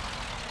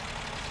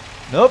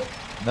 Nope,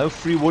 no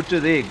free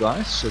water there,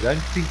 guys. So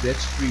don't think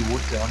that's free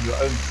water on your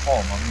own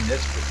farm. I mean,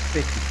 that's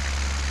pathetic.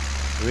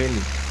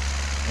 Really,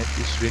 that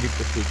is really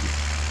pathetic.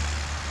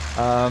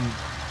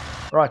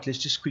 Right, let's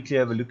just quickly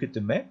have a look at the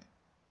map.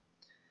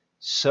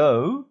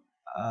 So,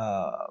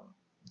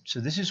 so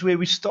this is where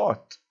we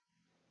start.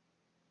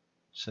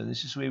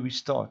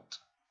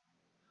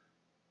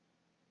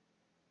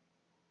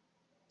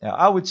 Now,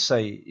 I would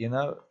say, you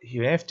know,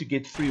 you have to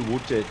get free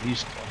water at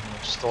least on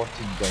your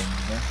starting game,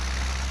 you know.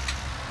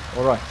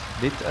 Alright,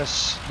 let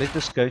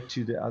us go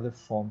to the other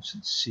farms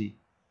and see.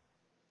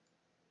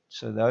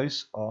 So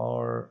those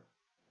are,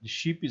 the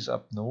sheep is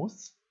up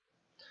north.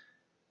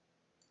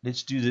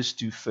 Let's do this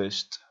two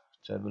first.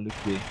 Let's have a look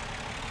there.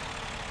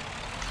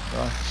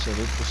 Right, so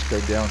let us go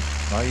down.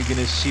 Now you're going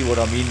to see what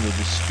I mean with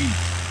the speed.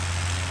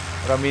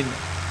 What I mean,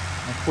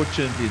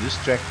 unfortunately, this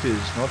tractor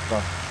is not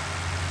like,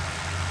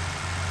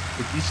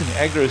 it is an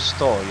agro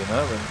star, you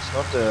know, and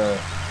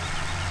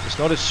it's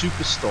not a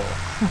superstar.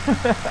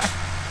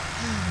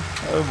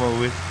 Oh my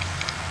word!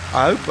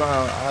 I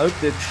hope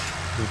that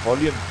the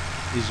volume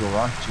is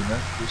alright, you know,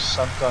 because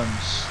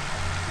sometimes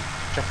the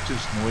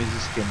tractor's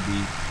noises can be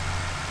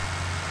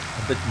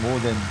a bit more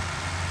than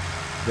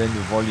the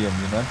volume,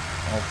 you know,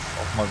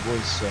 of my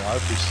voice. So I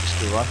hope it's just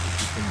alright that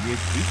you can hear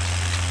good.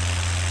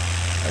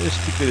 I just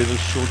took a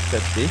little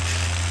shortcut there.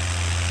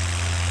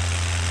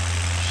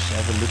 Just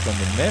have a look on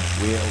the map.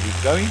 Where are we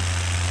going?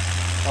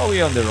 Are we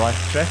on the right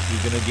track?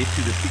 We're going to get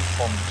to the pig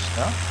farms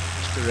now,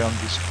 just around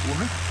this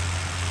corner.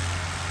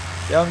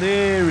 Down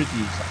there it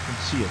is, I can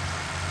see it.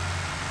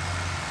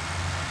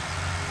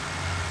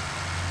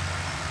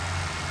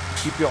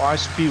 Keep your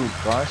eyes peeled,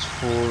 guys,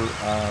 for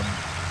I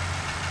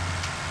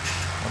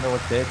wonder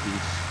what that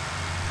is.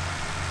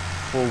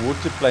 For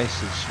water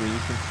places where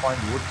you can find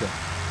water.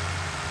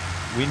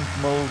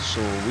 Windmills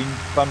or wind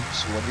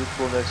pumps, or what do you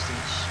call those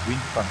things?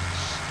 Wind pumps.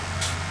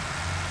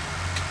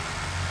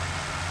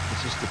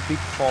 This is the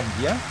pig farm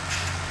here.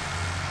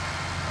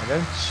 I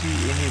don't see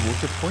any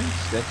water points.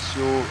 That's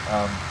your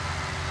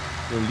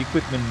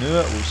liquid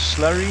manure or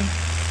slurry.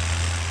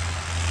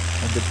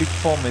 And the pig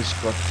farm has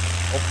got,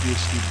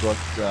 obviously got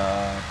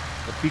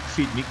a pig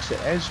feed mixer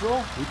as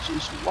well, which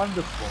is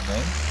wonderful,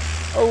 man.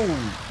 Oh,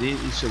 there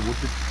is a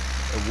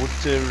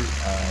water,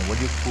 what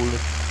do you call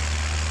it?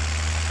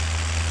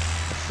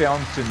 A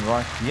fountain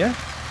right here.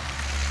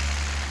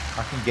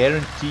 I can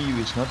guarantee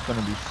you it's not going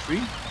to be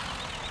free.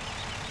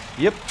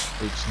 Yep,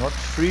 it's not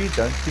free.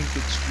 Don't think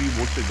it's free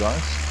water,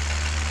 guys.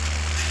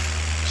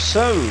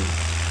 So,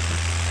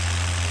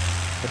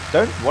 but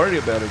don't worry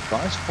about it,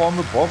 guys.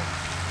 Farmer Bob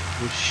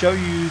will show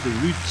you the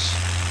routes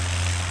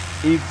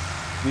if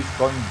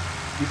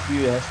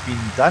we have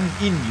been done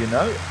in, you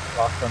know,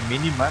 like on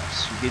many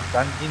maps you get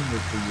done in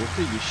with the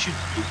water. You should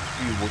get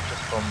free water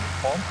from the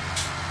farm.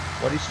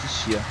 What is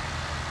this here?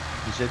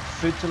 Is that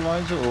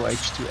fertilizer or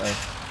H2O?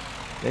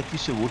 That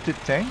is a water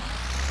tank,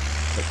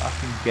 but I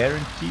can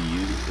guarantee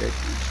you that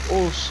is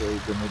also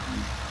going to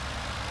be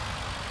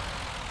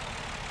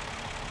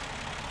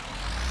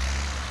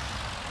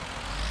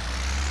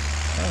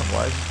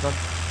why is it not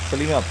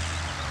filling up?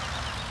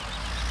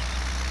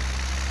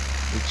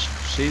 It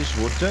says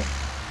water.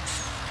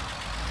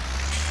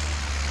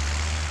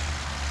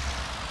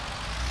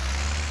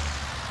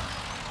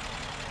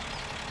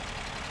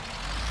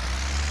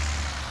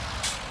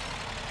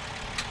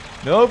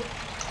 Nope,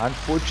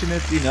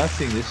 unfortunately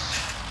nothing. This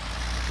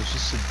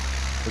is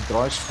a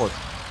dry spot.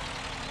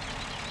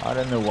 I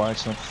don't know why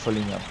it's not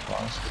filling up,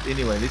 guys. But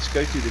anyway, let's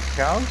go to the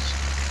cows.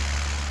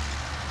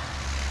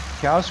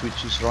 Cows,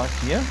 which is right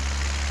here.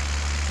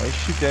 They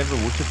should have a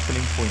water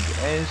filling point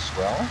as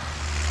well.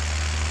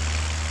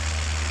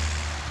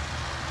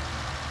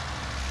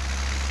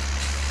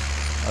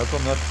 I hope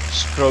I'm not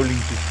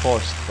scrolling too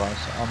fast, guys.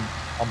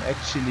 I'm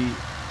actually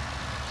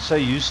so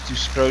used to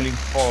scrolling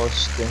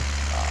fast that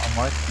I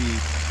might be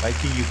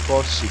making you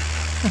car sick.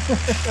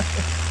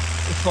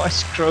 If I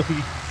scroll,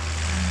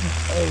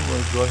 oh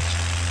my gosh.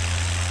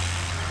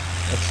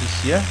 What's this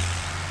here?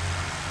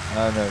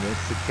 Oh no,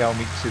 that's the cow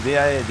mixer.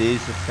 There's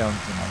the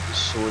fountain. I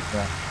just saw it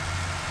now.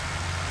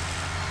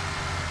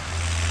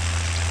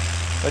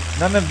 But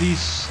none of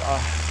these, I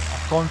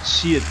can't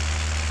see it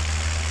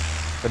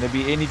going to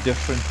be any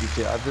different if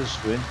the others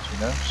weren't, you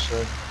know.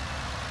 So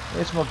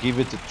let's not give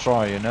it a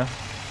try, you know.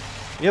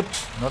 Yep,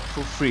 not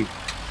for free.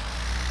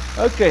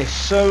 Okay,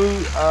 so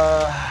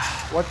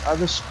what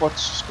other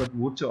spots has got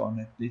water on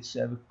it? Let's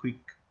have a quick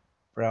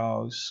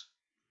browse.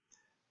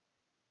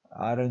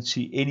 I don't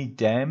see any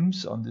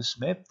dams on this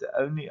map. The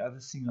only other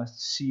thing I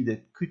see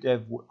that could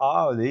have,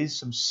 there's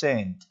some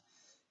sand.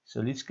 So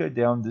let's go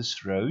down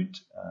this road.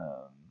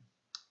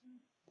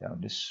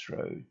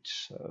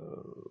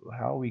 So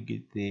how we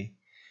get there?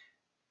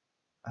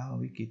 I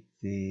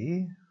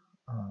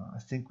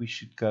think we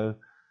should go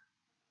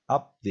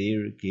up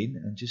there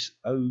again and just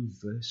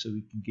over so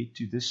we can get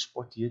to this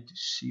spot here to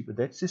see. But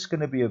that's just going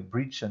to be a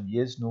bridge, and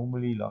here's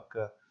normally like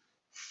a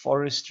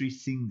forestry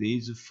thing.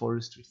 There's a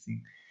forestry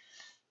thing.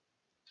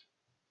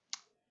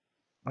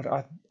 But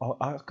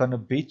I'm going to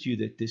bet you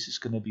that this is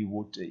going to be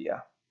water,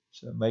 yeah.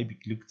 So maybe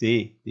look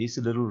there. There's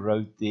a little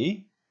road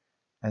there,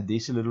 and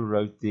there's a little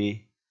road there.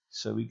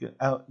 So we go.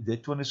 Oh,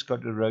 that one has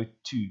got a road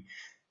too.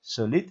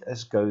 So let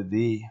us go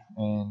there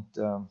and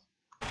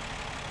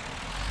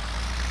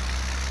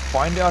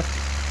find out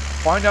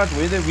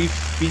whether we've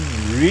been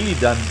really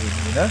done in,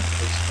 you know.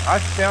 I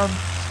found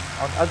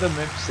on other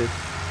maps that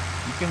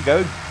you can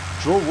go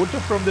draw water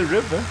from the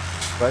river,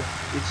 but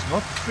it's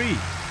not free.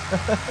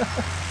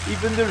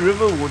 Even the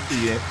river water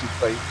you have to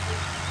pay for,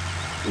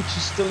 which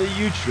is still a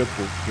huge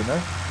ripple, you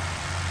know.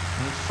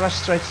 And it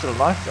frustrates the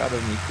life out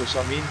of me because,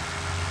 I mean,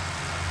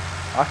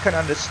 I can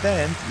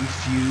understand if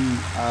you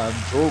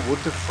draw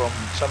water from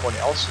someone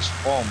else's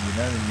farm, you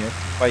know, and you have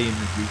to pay him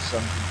at least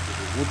something for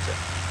the water.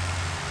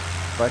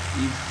 But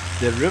if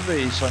the river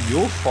is on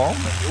your farm,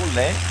 on your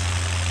land,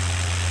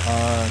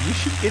 you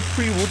should get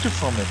free water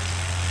from it.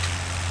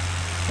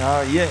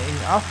 Now, here in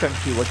our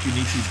country, what you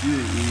need to do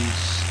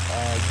is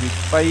you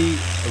pay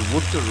a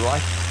water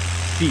right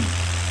fee,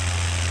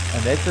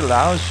 and that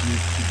allows you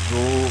to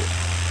draw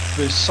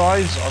per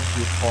size of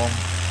your farm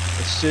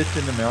a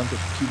certain amount of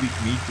cubic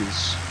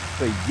meters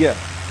per year.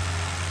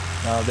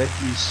 Now, that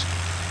is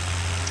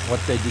what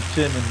they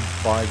determine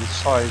by the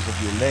size of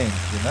your land,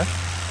 you know.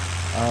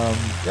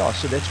 Yeah,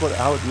 so that's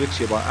how it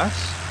works here by us.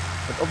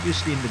 But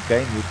obviously in the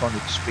game you can't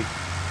expect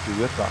to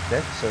work like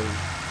that. So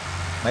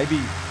maybe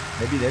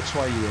that's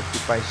why you have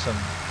to pay some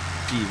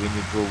fee when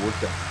you draw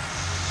water.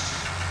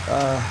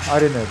 I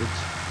don't know,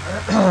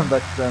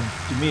 but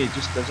to me it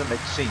just doesn't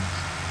make sense.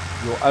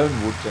 Your own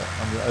water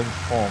on your own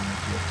farm that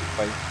you have to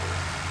pay for.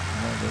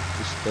 You know, that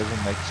just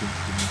doesn't make sense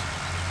to me.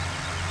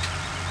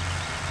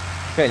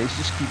 Okay, let's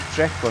just keep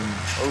track on.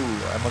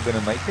 Oh, am I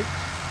going to make it?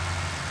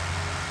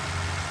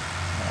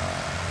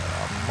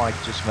 I might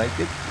just make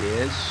it.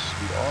 Yes,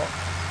 we are.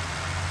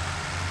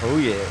 Oh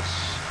yes.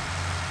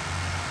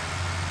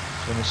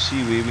 Just want to see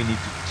where we need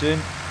to turn.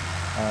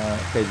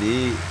 Okay,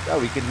 there. Oh,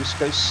 we can just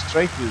go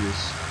straight with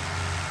this.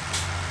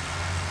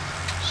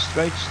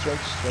 Straight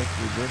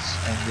with this,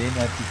 and then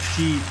at the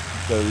T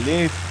go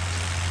left,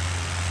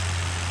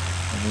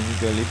 and then you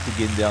go left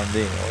again down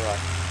there.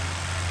 Alright.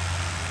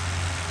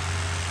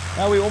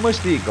 Now we're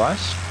almost there,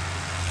 guys.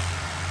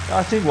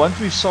 I think once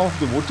we solve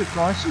the water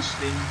crisis,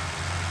 then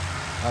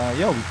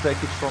yeah, we take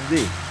it from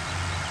there.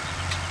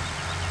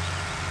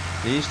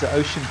 There's the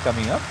ocean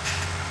coming up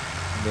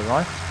on the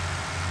right.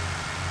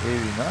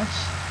 Very nice.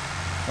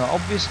 Now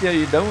obviously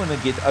you don't want to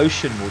get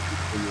ocean water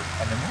for your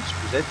animals,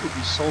 because that will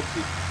be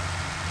salty.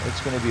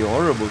 It's going to be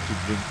horrible to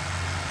drink.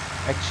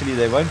 Actually,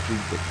 they won't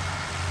drink it.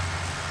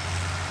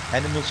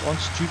 Animals aren't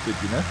stupid,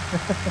 you know.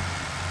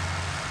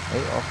 They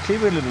are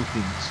clever little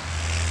things.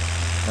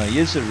 Now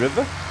here's a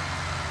river,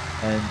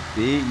 and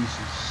there is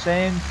a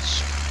sand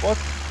spot,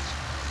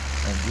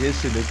 and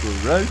here's a little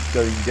road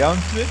going down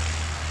to it.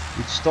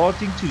 It's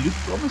starting to look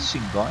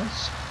promising,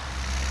 guys.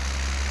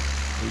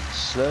 It's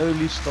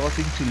slowly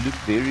starting to look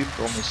very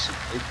promising.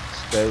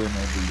 Let's go and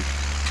have a look.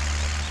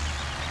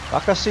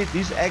 Like I said,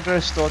 these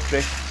agro star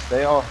tractors,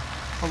 they are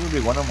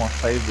probably one of my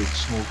favorite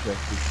small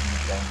tractors in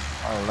the game.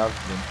 I love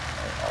them.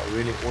 They are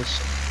really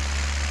awesome.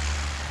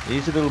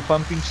 Here's a little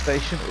pumping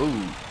station. Oh,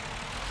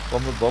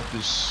 Farmer Bob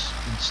is,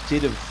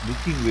 instead of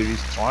looking where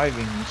he's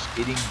driving, he's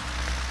getting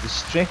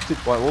distracted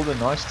by all the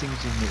nice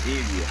things in the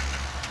area.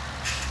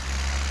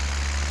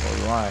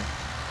 Alright.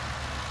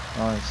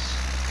 Nice.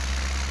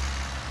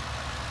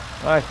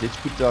 Right, let's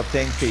put our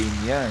tanker in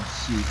here and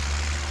see.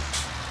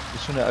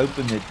 Just want to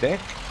open it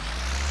back.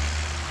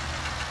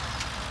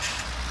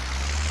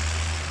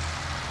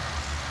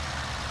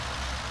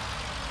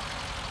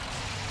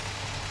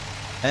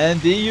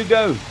 And there you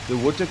go, the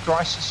water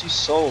crisis is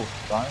solved,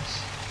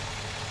 guys.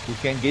 You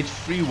can get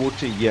free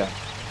water here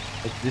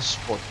at this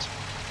spot.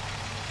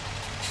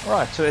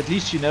 Alright, so at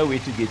least you know where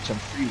to get some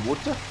free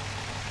water.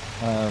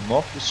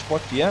 Mark the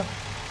spot here.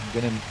 I'm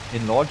going to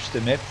enlarge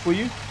the map for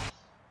you.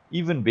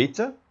 Even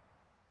better.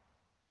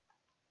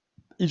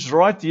 It's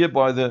right here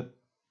by the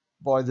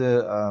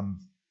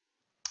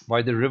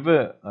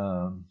river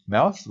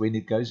mouth when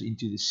it goes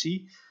into the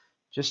sea.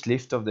 Just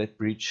left of that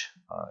bridge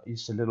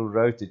is a little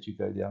road that you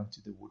go down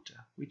to the water,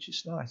 which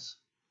is nice.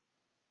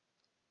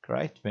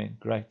 Great, man,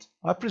 great.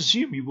 I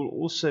presume you will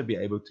also be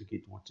able to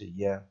get water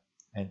here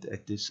and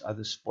at this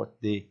other spot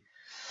there.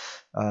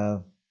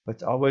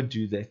 But I won't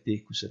do that there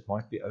because it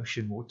might be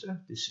ocean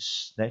water. This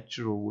is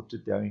natural water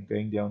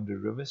going down the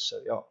river, so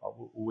yeah, I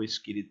will always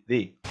get it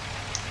there.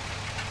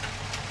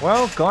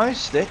 Well,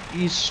 guys, that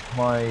is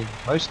my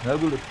most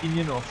noble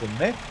opinion of the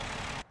map.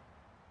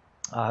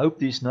 I hope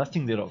there's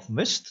nothing that I've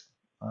missed.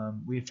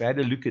 We've had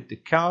a look at the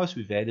cows,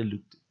 we've had a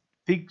look at the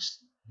pigs,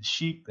 the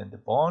sheep, and the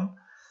barn.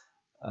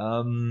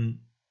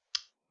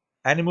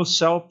 Animal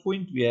sell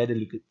point, we had a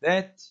look at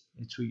that.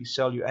 It's where you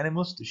sell your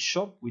animals. The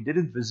shop, we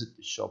didn't visit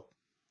the shop.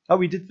 Oh,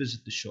 we did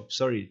visit the shop,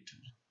 sorry.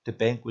 The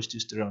bank was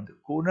just around the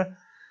corner.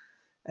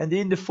 And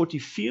then the 40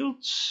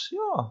 fields,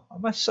 yeah, I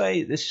must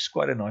say this is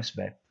quite a nice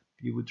map.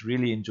 You would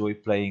really enjoy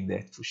playing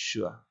that for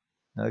sure.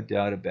 No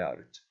doubt about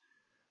it.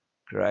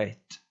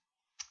 Great.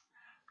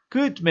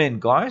 Good, man,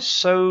 guys.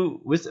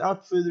 So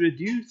without further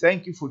ado,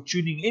 thank you for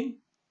tuning in,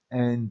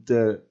 and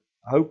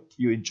I hope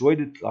you enjoyed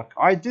it like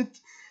I did.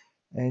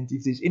 And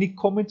if there's any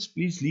comments,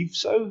 please leave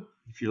so.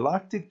 If you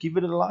liked it, give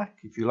it a like.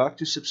 If you like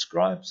to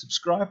subscribe.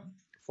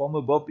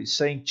 Farmer Bob is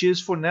saying cheers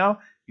for now.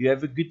 You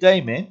have a good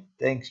day, man.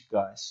 Thanks,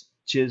 guys.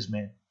 Cheers,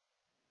 man.